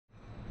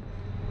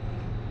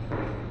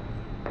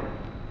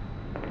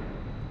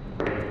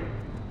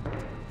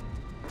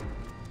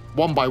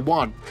One by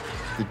one,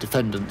 the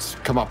defendants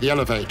come up the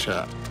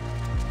elevator.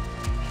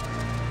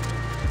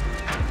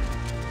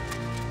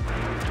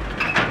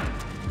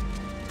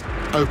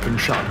 Open,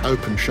 shut,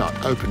 open,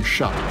 shut, open,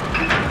 shut.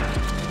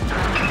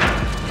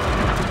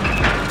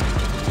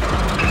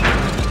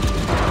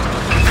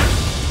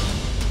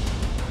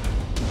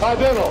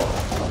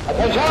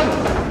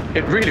 Attention!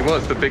 It really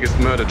was the biggest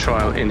murder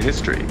trial in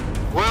history.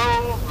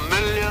 12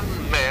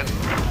 million men,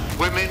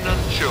 women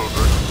and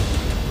children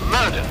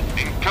murdered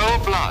in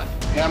cold blood.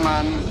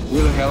 Hermann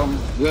Wilhelm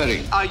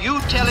Göring. Are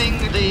you telling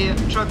the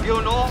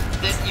tribunal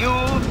that you,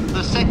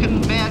 the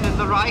second man in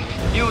the Reich,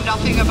 knew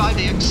nothing about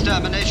the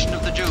extermination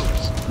of the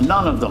Jews?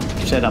 None of them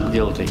said I'm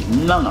guilty.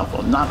 None of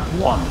them, not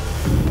one.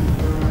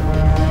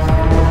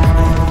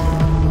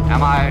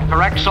 Am I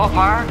correct so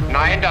far?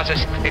 Nein, das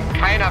ist in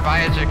keiner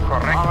Weise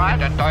korrekt in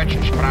der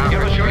deutschen Sprache.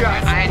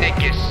 Für eine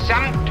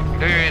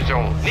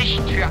Gesamtlösung,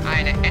 nicht für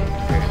eine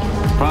Endlösung.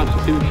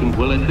 Prosecution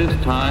will at this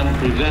time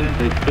present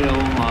a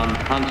film on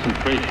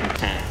concentration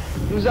camps.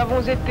 Nous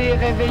avons été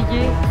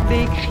réveillés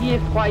des cris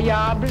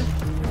effroyables.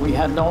 We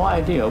had no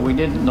idea. We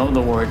didn't know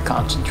the word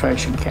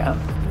concentration camp.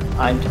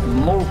 I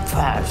moved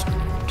fast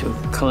to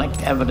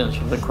collect evidence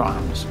of the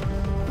crimes.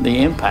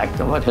 The impact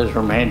of it has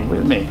remained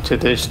with me to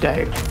this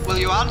day. Will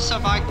you answer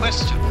my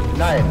question?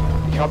 Nein,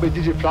 ich habe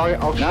diese Frage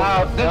auch schon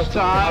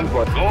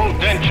beantwortet. Gold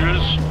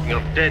dentures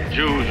of dead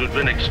Jews who'd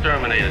been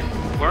exterminated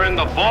were in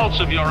the vaults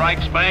of your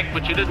Reichsbank,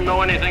 but you didn't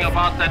know anything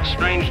about that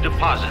strange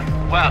deposit.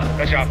 Well,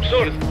 Das ist ja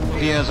absurd.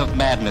 Years of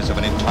madness of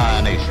an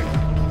entire nation.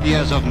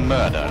 Years of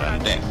murder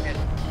and death.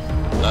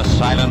 The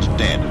silent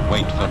dead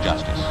wait for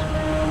justice.